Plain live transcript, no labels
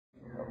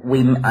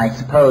I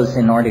suppose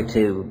in order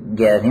to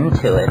get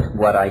into it,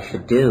 what I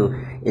should do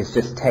is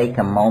just take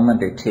a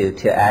moment or two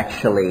to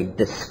actually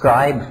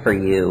describe for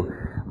you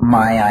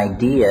my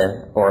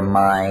idea or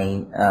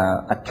my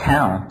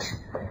account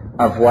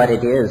of what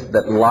it is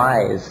that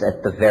lies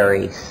at the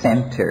very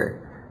center,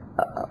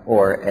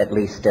 or at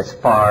least as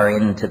far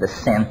into the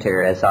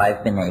center as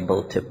I've been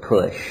able to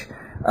push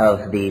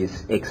of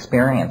these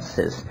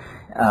experiences.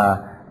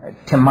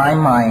 To my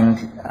mind,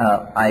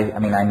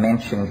 I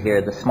mentioned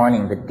here this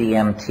morning that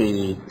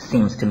DMT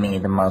seems to me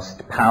the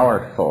most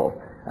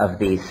powerful of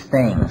these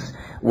things.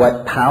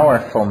 What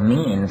powerful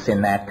means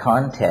in that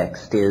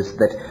context is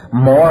that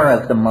more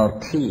of the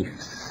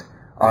motifs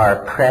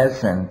are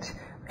present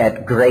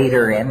at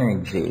greater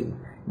energy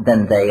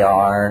than they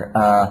are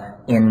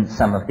in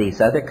some of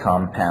these other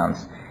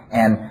compounds.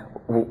 And,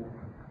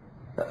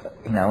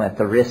 at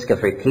the risk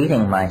of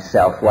repeating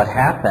myself, what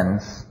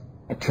happens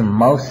to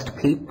most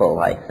people,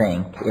 I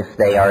think, if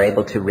they are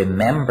able to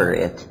remember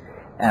it,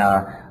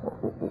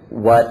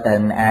 what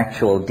an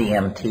actual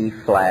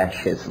DMT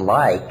flash is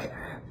like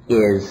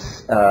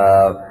is,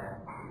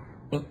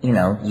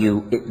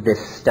 this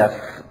stuff,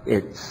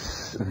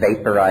 it's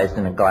vaporized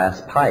in a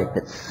glass pipe,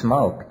 it's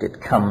smoked,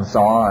 it comes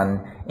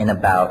on in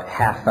about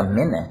half a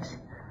minute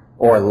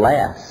or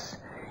less,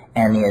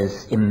 and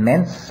is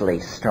immensely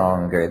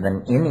stronger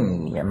than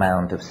any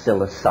amount of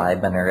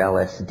psilocybin or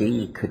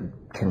LSD could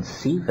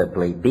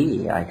conceivably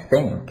be, I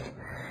think.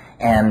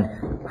 And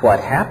what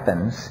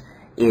happens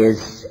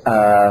is,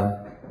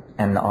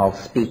 and I'll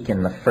speak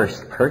in the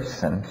first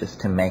person just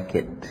to make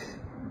it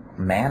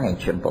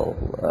manageable,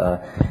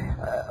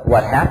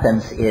 what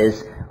happens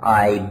is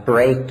I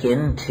break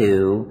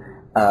into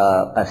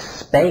a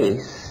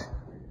space.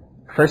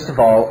 First of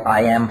all,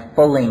 I am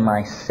fully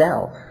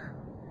myself.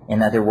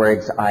 In other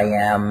words, I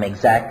am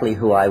exactly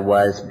who I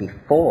was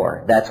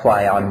before. That's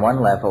why on one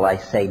level I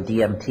say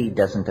DMT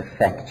doesn't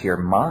affect your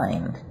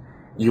mind.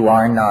 You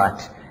are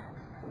not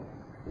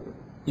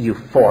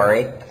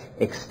euphoric,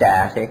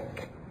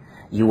 ecstatic.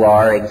 You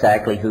are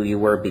exactly who you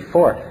were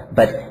before.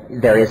 But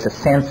there is a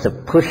sense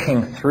of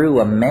pushing through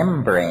a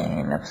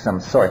membrane of some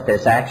sort.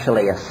 There's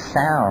actually a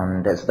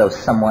sound as though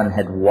someone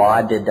had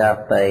wadded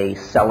up a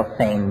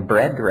cellophane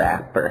bread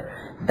wrapper,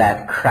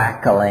 that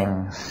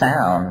crackling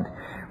sound,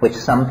 which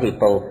some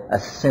people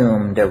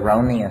assumed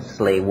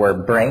erroneously were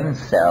brain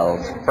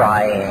cells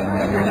frying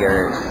in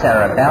your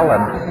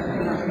cerebellum.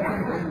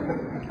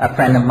 A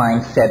friend of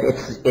mine said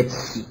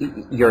it's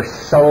your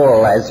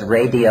soul as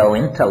radio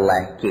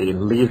intellecty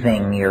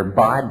leaving your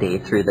body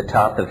through the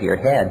top of your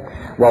head.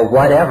 Well,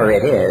 whatever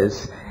it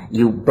is,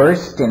 you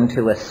burst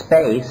into a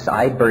space,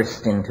 I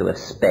burst into a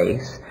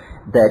space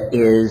that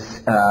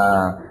is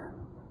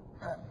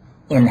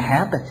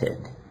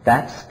inhabited.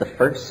 That's the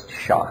first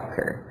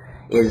shocker.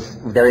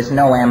 There is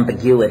no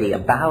ambiguity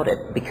about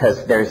it,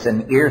 because there's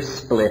an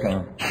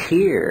ear-splitting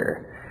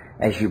cheer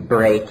as you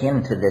break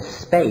into this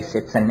space.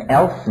 It's an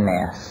elf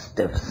nest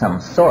of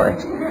some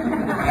sort.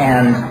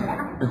 And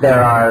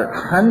there are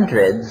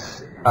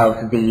hundreds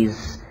of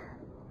these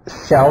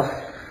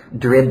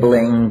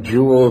self-dribbling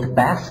jeweled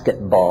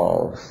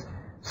basketballs,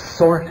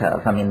 sort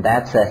of. I mean,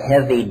 that's a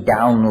heavy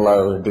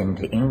download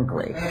into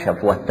English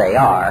of what they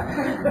are.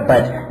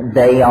 But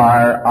they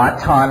are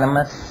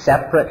autonomous,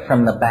 separate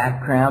from the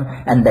background,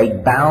 and they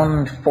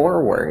bound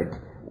forward,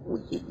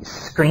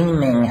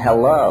 screaming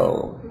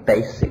hello,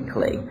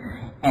 basically.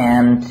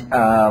 And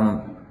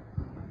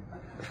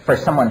for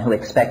someone who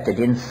expected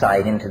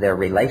insight into their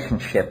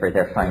relationship or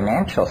their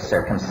financial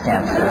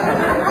circumstances,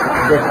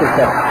 this is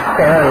a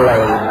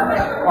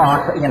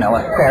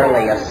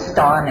fairly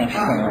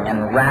astonishing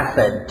and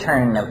rapid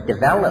turn of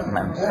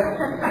development.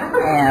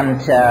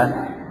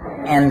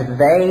 And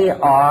they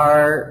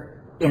are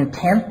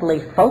intently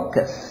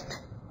focused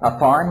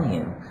upon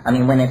you. I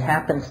mean, when it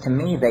happens to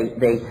me,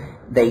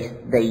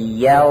 they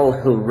yell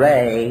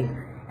hooray,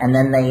 and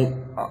then they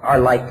are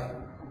like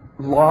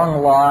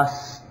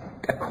long-lost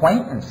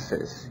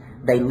acquaintances.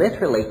 They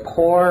literally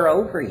pour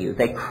over you.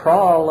 They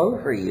crawl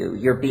over you.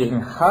 You're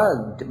being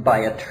hugged by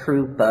a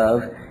troop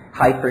of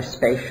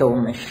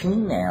hyperspatial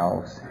machine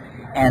elves.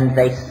 And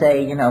they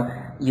say,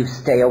 you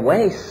stay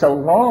away so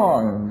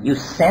long. You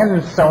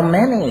send so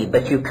many,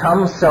 but you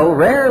come so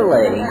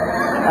rarely.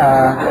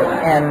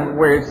 And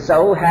we're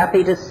so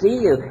happy to see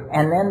you.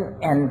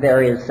 And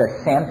there is a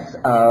sense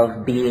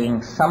of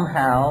being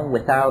somehow,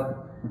 without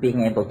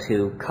being able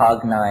to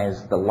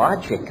cognize the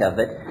logic of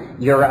it,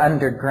 you're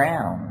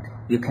underground.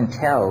 You can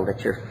tell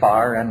that you're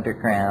far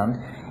underground.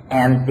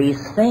 And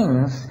these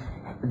things,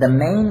 the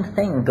main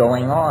thing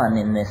going on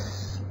in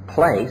this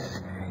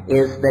place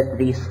is that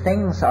these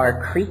things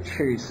are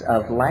creatures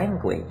of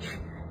language.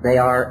 They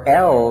are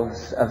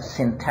elves of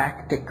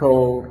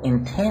syntactical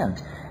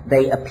intent.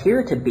 They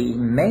appear to be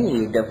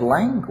made of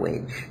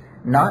language,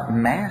 not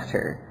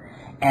matter.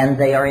 And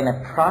they are in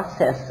a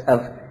process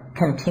of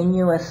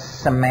continuous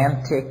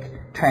semantic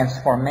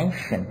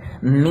transformation.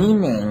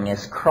 Meaning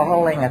is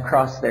crawling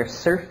across their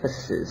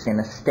surfaces in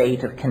a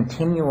state of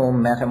continual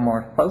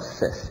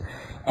metamorphosis.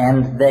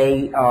 And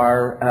they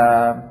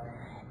are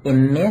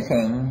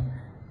emitting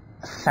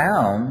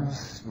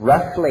sounds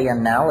roughly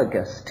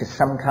analogous to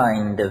some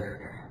kind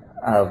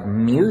of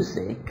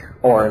music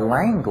or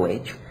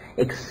language,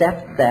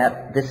 except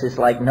that this is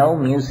like no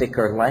music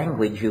or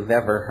language you've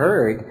ever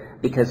heard,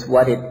 because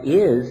what it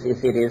is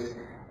it is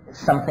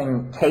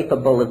something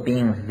capable of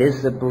being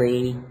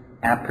visibly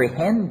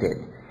apprehended.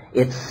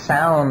 It's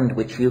sound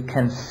which you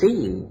can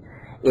see.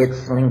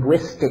 It's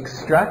linguistic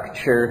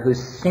structure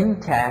whose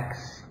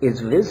syntax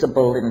is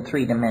visible in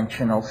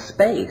three-dimensional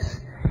space.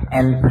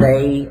 And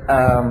they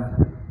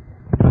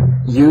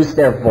use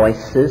their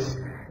voices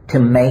to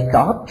make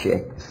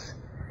objects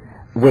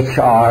which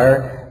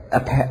are,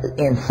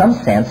 in some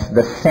sense,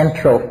 the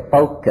central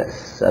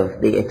focus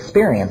of the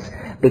experience,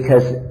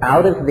 because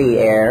out of the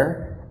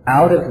air,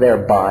 out of their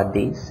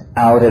bodies,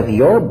 out of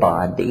your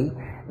body,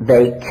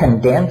 they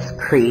condense,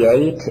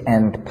 create,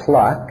 and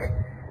pluck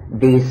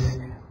these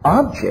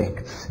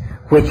objects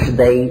which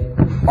they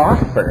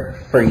offer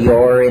for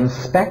your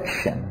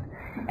inspection.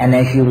 And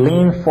as you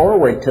lean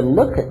forward to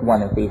look at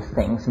one of these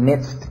things,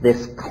 amidst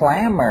this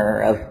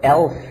clamor of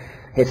elf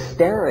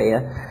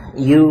hysteria,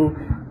 you,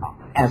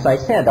 as I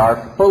said,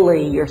 are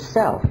fully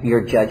yourself.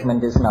 Your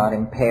judgment is not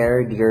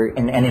impaired.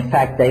 And in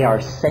fact, they are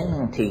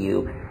saying to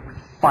you,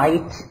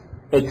 fight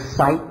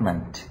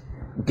excitement.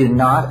 Do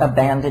not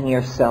abandon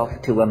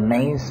yourself to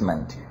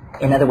amazement.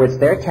 In other words,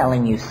 they're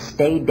telling you,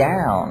 stay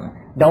down.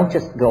 Don't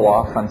just go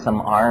off on some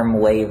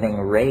arm-waving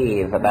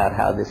rave about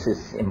how this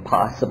is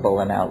impossible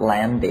and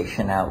outlandish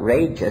and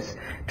outrageous.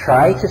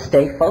 Try to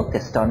stay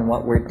focused on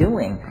what we're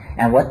doing.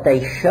 And what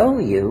they show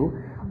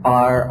you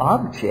are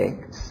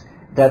objects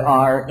that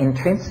are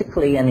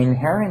intrinsically and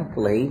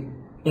inherently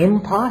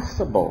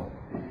impossible.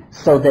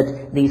 So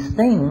that these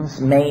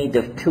things made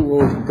of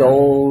tooled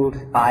gold,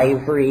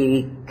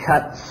 ivory,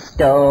 cut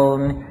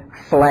stone,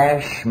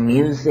 flesh,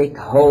 music,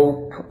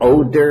 hope,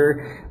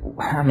 odor,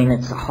 I mean,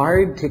 it's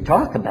hard to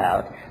talk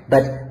about,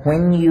 but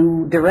when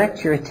you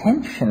direct your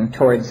attention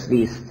towards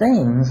these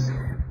things,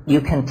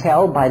 you can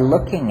tell by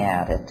looking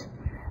at it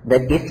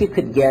that if you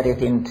could get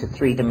it into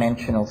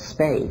three-dimensional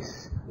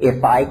space,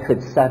 if I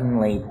could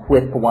suddenly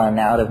whip one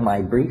out of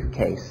my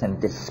briefcase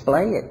and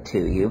display it to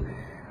you,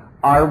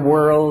 our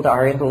world,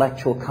 our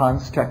intellectual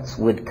constructs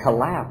would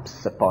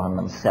collapse upon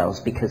themselves,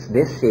 because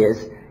this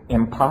is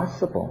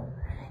impossible,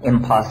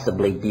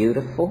 impossibly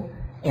beautiful,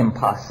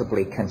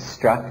 impossibly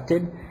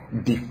constructed,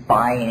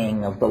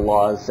 defying of the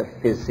laws of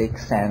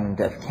physics and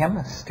of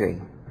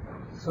chemistry.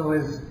 So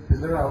is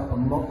there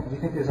do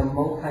you think there's a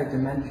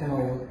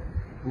multi-dimensional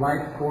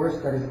life force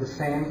that is the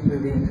same through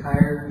the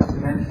entire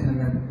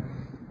dimension, and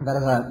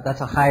then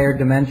that's a higher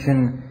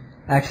dimension,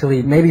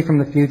 actually, maybe from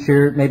the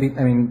future, maybe,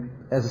 I mean,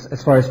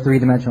 as far as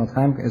three-dimensional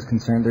time is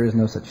concerned, there is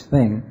no such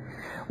thing.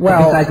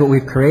 Well, besides what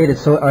we've created.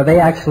 So are they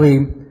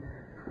actually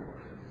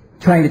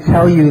trying to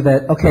tell you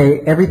that, okay,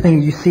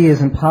 everything you see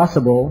is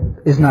impossible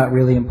is not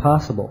really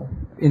impossible,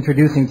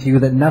 introducing to you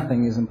that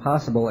nothing is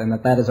impossible, and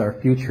that is our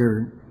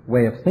future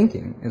way of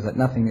thinking, is that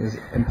nothing is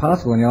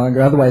impossible any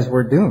longer, otherwise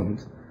we're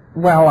doomed?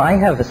 Well, I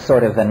have a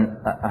sort of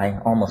I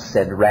almost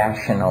said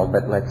rational,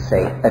 but let's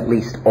say at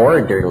least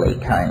orderly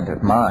kind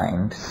of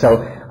mind.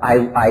 So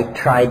I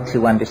tried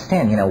to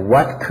understand,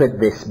 what could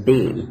this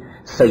be?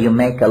 So you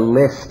make a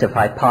list of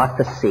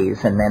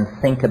hypotheses and then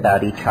think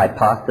about each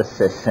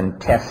hypothesis and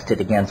test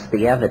it against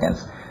the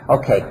evidence.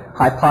 Okay,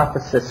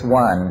 hypothesis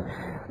 1,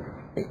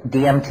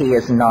 DMT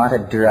is not a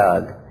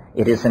drug.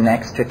 It is an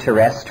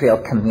extraterrestrial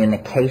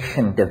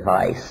communication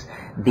device.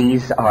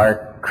 These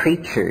are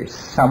creatures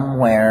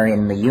somewhere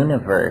in the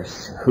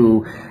universe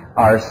who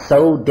are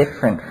so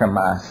different from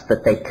us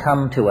that they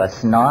come to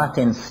us not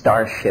in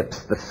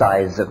starships the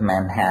size of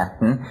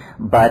Manhattan,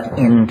 but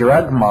in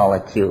drug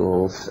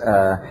molecules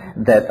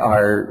that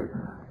are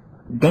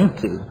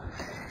dinky.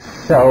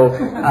 So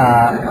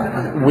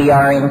we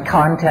are in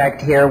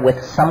contact here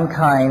with some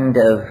kind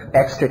of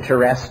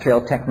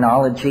extraterrestrial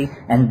technology,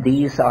 and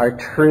these are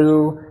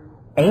true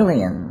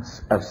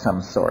aliens of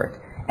some sort.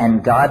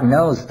 And God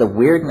knows the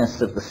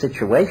weirdness of the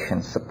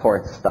situation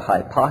supports the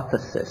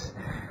hypothesis.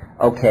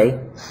 Okay,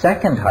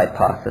 second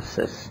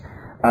hypothesis.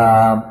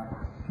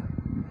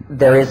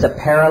 There is a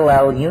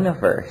parallel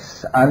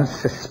universe,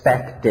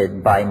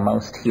 unsuspected by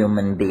most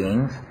human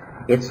beings.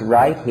 It's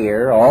right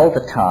here all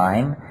the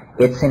time.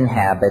 It's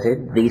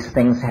inhabited. These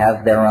things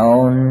have their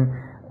own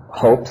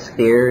hopes,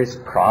 fears,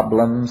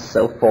 problems,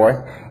 so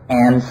forth.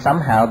 And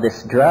somehow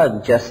this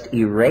drug just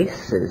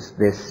erases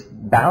this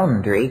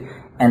boundary,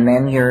 and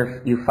then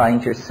you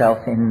find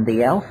yourself in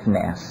the elf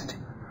nest.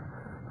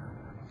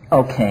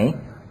 Okay.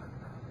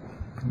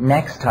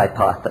 Next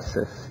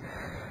hypothesis.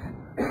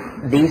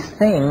 These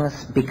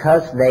things,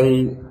 because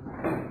they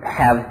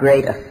have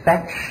great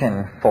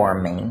affection for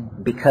me,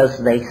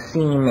 because they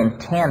seem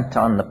intent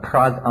on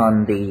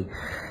the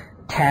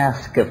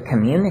task of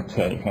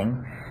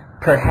communicating,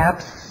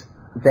 perhaps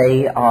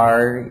they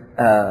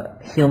are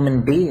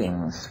human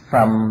beings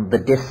from the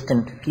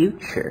distant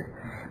future.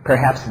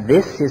 Perhaps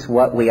this is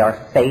what we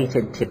are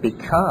fated to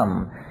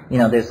become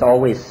there's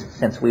always,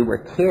 since we were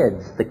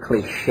kids, the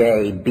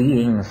cliche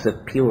beings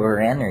of pure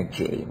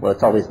energy. Well,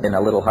 it's always been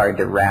a little hard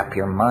to wrap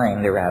your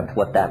mind around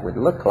what that would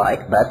look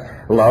like, but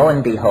lo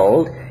and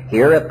behold,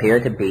 here appear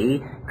to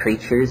be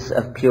creatures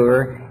of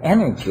pure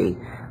energy.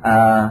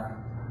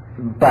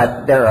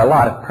 But there are a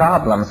lot of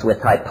problems with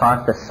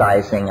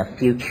hypothesizing a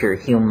future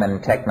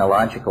human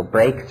technological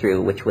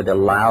breakthrough which would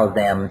allow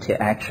them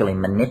to actually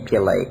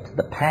manipulate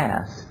the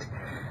past.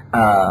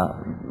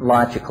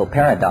 Logical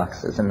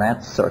paradoxes and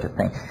that sort of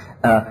thing.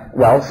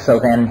 Well, so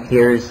then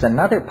here's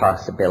another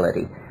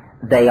possibility.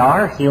 They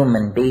are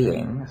human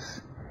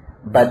beings,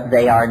 but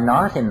they are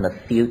not in the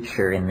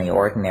future in the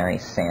ordinary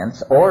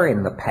sense or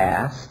in the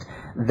past.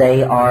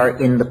 They are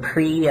in the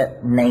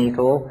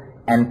prenatal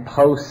and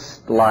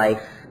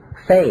post-life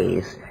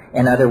phase.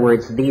 In other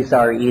words, these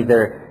are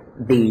either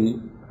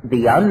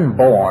the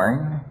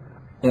unborn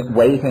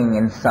waiting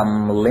in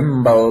some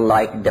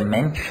limbo-like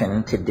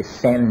dimension to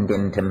descend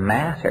into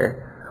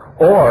matter,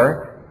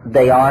 or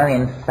they are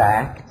in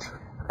fact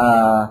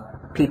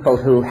people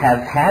who have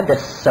had a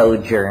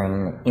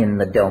sojourn in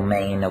the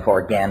domain of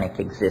organic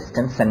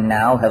existence and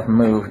now have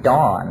moved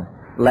on.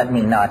 Let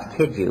me not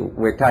kid you,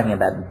 we're talking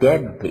about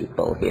dead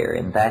people here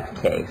in that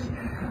case.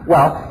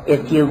 Well,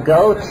 if you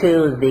go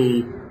to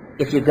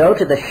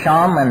the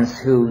shamans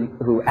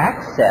who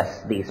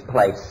access these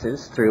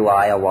places through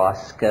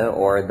ayahuasca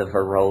or the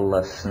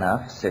Varrola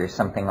snuffs or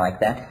something like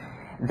that,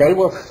 they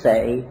will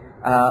say,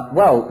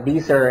 well,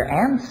 these are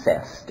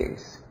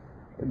ancestors.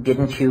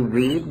 Didn't you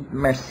read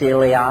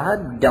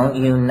Merciliad? Don't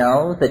you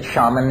know that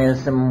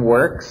shamanism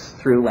works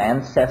through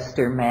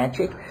ancestor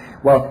magic?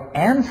 Well,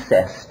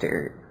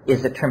 ancestor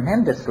is a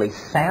tremendously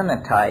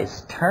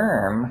sanitized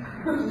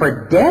term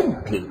for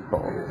dead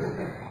people.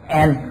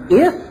 And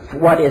if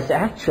what is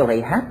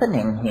actually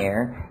happening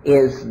here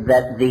is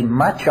that the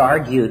much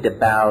argued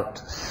about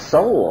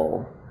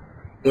soul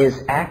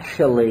is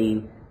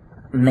actually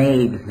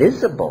made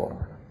visible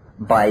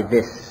by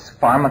this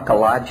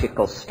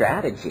pharmacological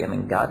strategy, I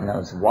mean, God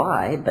knows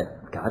why,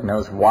 but God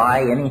knows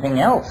why anything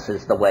else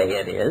is the way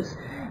it is,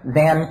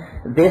 then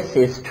this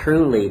is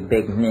truly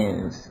big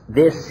news.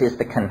 This is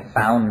the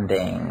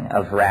confounding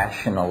of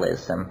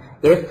rationalism.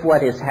 If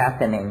what is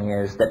happening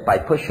is that by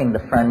pushing the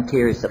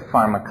frontiers of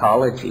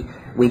pharmacology,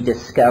 we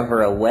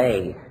discover a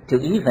way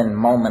to even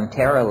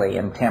momentarily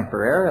and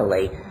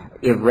temporarily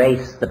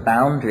erase the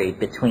boundary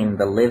between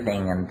the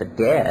living and the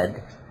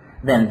dead,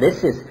 then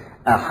this is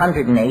a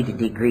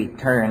 180-degree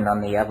turn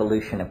on the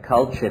evolution of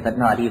culture that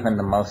not even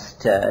the most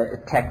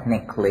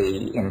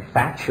technically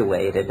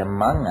infatuated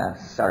among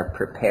us are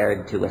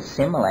prepared to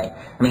assimilate.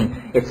 I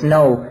mean, it's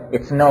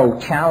no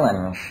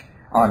challenge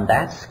on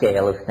that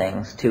scale of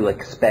things to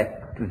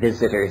expect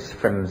visitors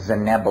from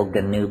Zenebel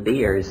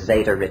Ganubi or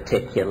Zeta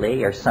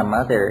Reticuli or some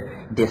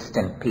other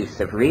distant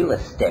piece of real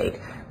estate,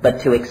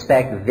 but to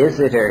expect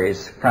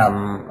visitors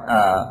from,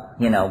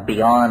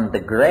 beyond the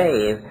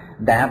grave,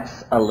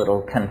 that's a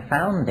little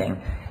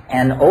confounding.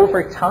 And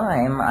over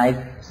time,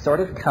 I've sort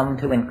of come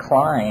to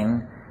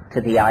incline to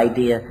the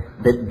idea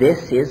that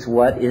this is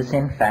what is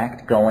in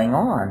fact going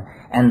on.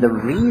 And the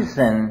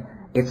reason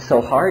it's so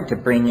hard to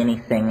bring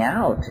anything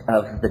out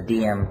of the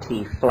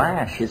DMT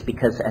flash is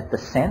because at the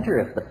center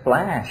of the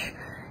flash,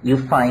 you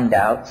find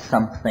out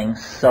something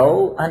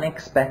so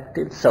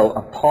unexpected, so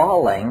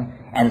appalling,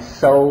 and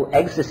so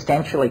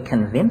existentially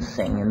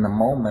convincing in the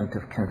moment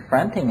of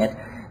confronting it,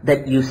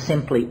 that you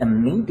simply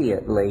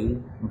immediately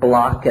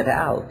block it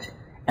out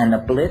and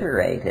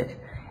obliterate it.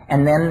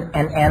 And then,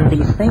 and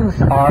these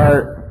things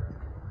are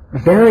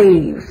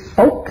very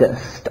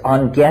focused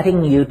on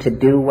getting you to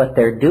do what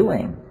they're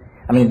doing.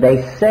 I mean,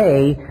 they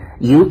say,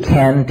 you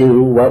can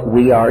do what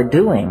we are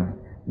doing.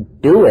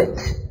 Do it.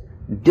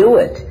 Do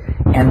it.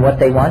 And what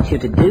they want you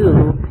to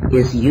do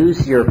is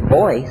use your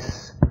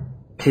voice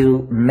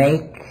to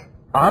make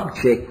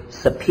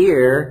objects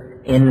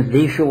appear in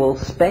visual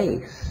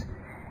space,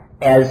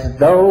 as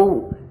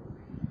though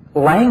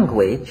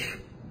language,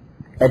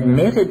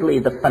 admittedly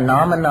the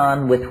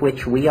phenomenon with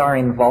which we are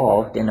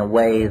involved in a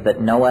way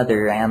that no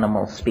other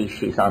animal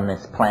species on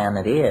this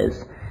planet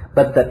is,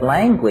 but that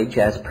language,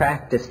 as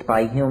practiced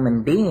by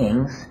human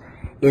beings,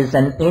 is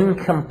an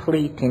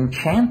incomplete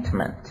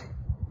enchantment,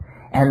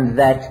 and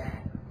that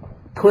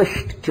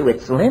pushed to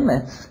its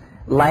limits,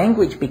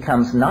 language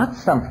becomes not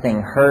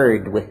something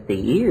heard with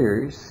the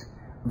ears,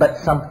 but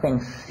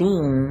something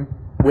seen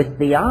with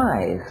the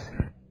eyes.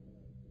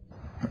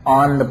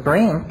 On the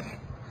brink,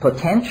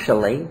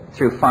 potentially,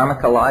 through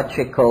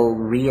pharmacological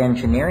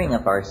re-engineering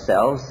of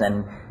ourselves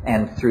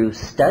and through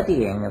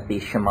studying of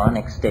these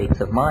shamanic states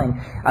of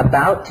mind,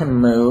 about to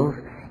move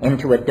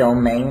into a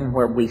domain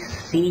where we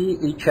see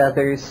each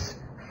other's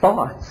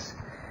thoughts.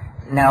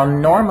 Now,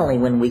 normally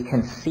when we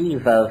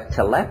conceive of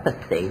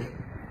telepathy,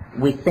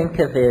 we think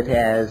of it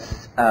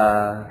as,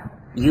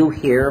 you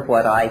hear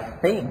what I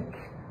think.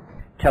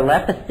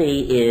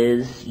 Telepathy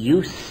is,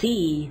 you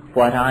see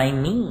what I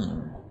mean.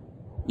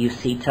 You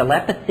see,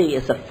 telepathy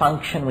is a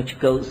function which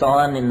goes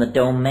on in the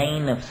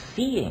domain of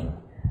seeing,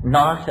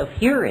 not of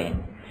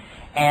hearing.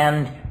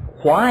 And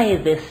why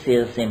this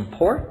is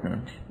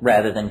important,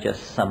 rather than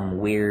just some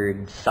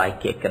weird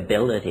psychic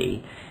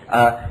ability,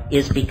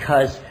 is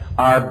because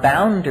our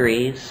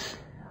boundaries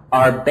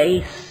are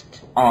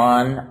based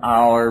on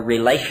our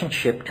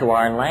relationship to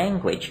our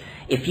language.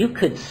 If you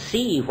could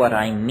see what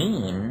I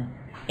mean,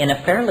 in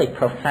a fairly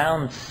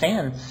profound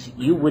sense,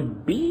 you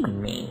would be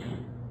me.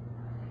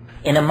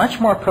 In a much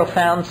more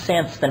profound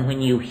sense than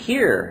when you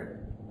hear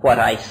what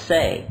I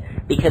say.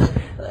 Because,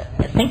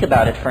 think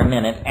about it for a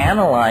minute,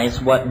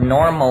 analyze what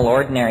normal,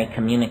 ordinary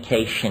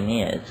communication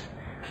is.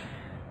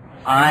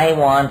 I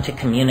want to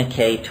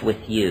communicate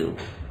with you.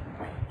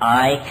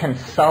 I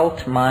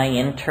consult my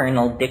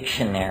internal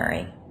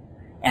dictionary,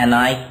 and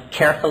I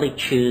carefully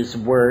choose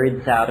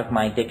words out of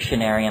my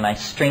dictionary, and I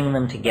string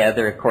them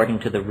together according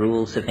to the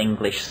rules of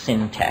English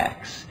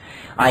syntax.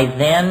 I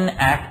then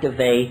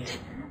activate,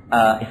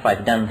 if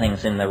I've done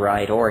things in the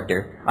right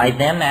order, I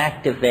then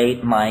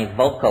activate my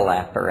vocal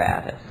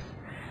apparatus.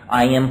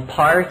 I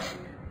impart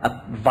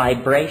a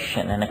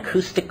vibration, an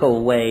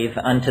acoustical wave,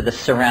 unto the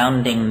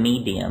surrounding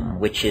medium,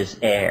 which is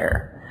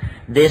air.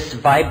 This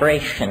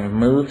vibration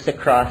moves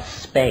across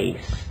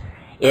space.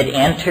 It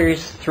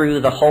enters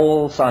through the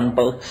holes on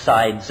both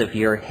sides of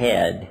your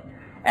head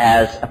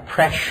as a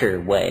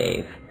pressure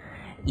wave.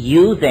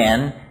 You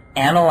then,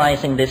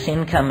 analyzing this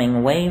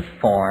incoming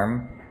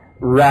waveform,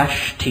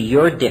 rush to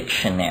your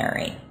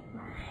dictionary,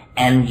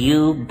 and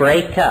you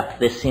break up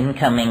this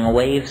incoming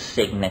wave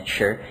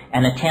signature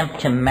and attempt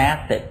to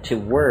map it to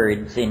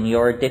words in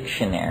your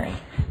dictionary.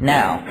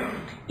 Now,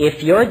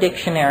 if your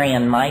dictionary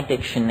and my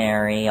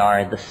dictionary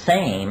are the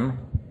same,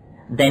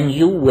 then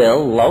you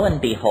will, lo and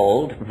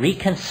behold,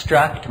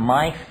 reconstruct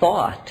my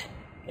thought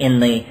in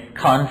the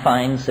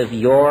confines of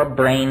your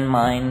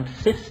brain-mind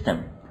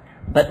system.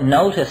 But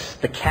notice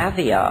the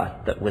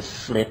caveat that was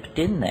slipped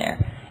in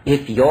there.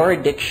 If your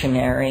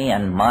dictionary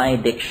and my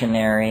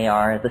dictionary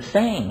are the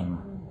same.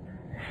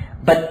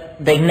 But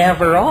they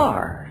never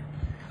are.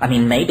 I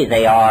mean, maybe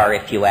they are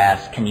if you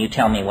ask, can you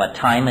tell me what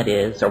time it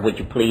is, or would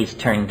you please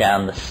turn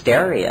down the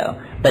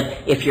stereo?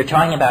 But if you're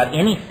talking about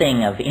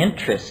anything of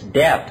interest,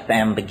 depth,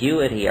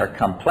 ambiguity, or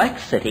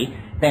complexity,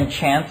 then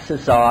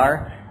chances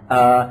are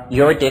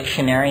your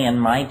dictionary and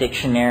my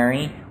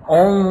dictionary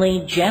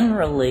only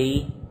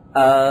generally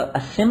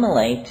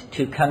assimilate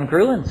to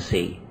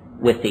congruency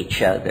with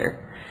each other.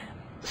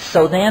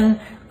 So then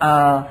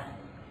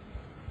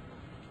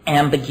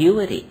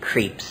ambiguity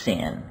creeps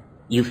in.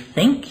 You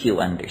think you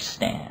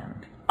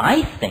understand.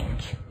 I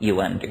think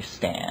you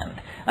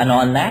understand. And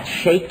on that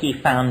shaky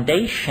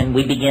foundation,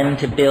 we begin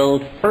to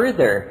build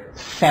further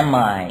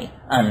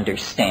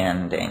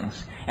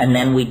semi-understandings. And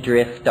then we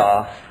drift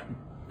off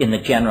in the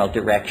general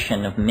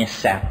direction of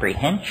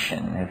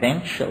misapprehension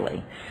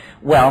eventually.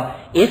 Well,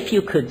 if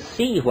you could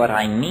see what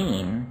I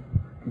mean,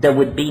 there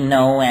would be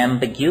no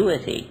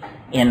ambiguity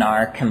in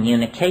our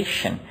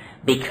communication,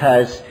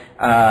 because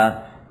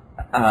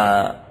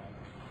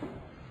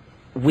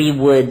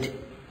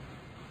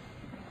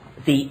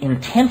the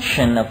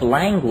intention of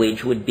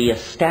language would be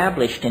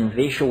established in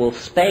visual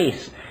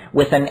space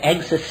with an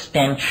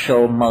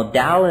existential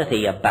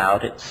modality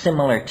about it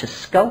similar to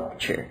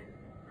sculpture.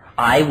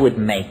 I would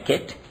make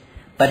it,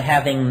 but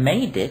having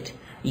made it,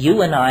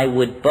 you and I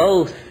would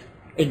both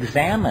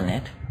examine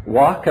it,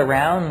 walk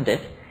around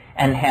it,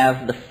 and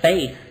have the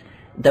faith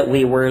that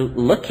we were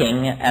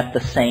looking at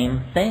the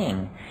same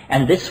thing.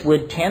 And this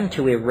would tend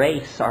to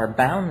erase our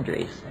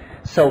boundaries.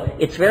 So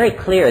it's very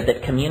clear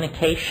that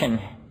communication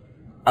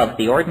of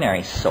the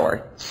ordinary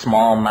sort,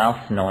 small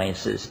mouth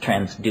noises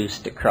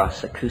transduced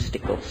across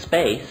acoustical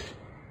space,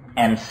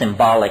 and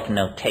symbolic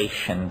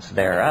notations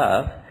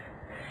thereof,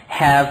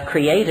 have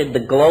created the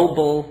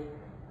global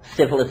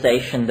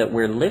civilization that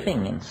we're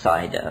living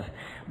inside of.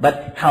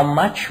 But how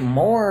much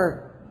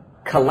more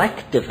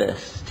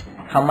collectivist,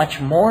 how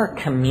much more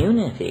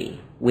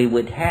community we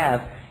would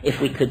have if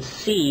we could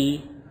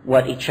see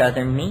what each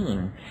other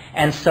mean.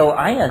 And so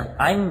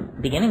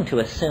I'm beginning to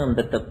assume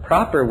that the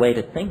proper way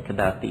to think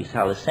about these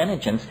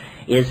hallucinogens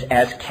is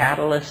as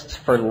catalysts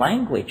for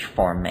language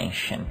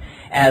formation,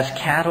 as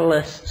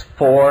catalysts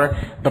for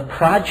the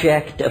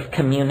project of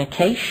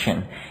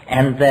communication,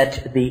 and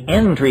that the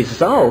end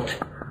result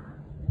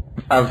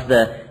of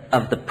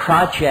the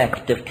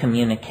project of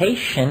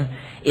communication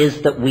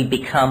is that we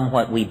become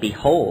what we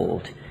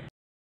behold.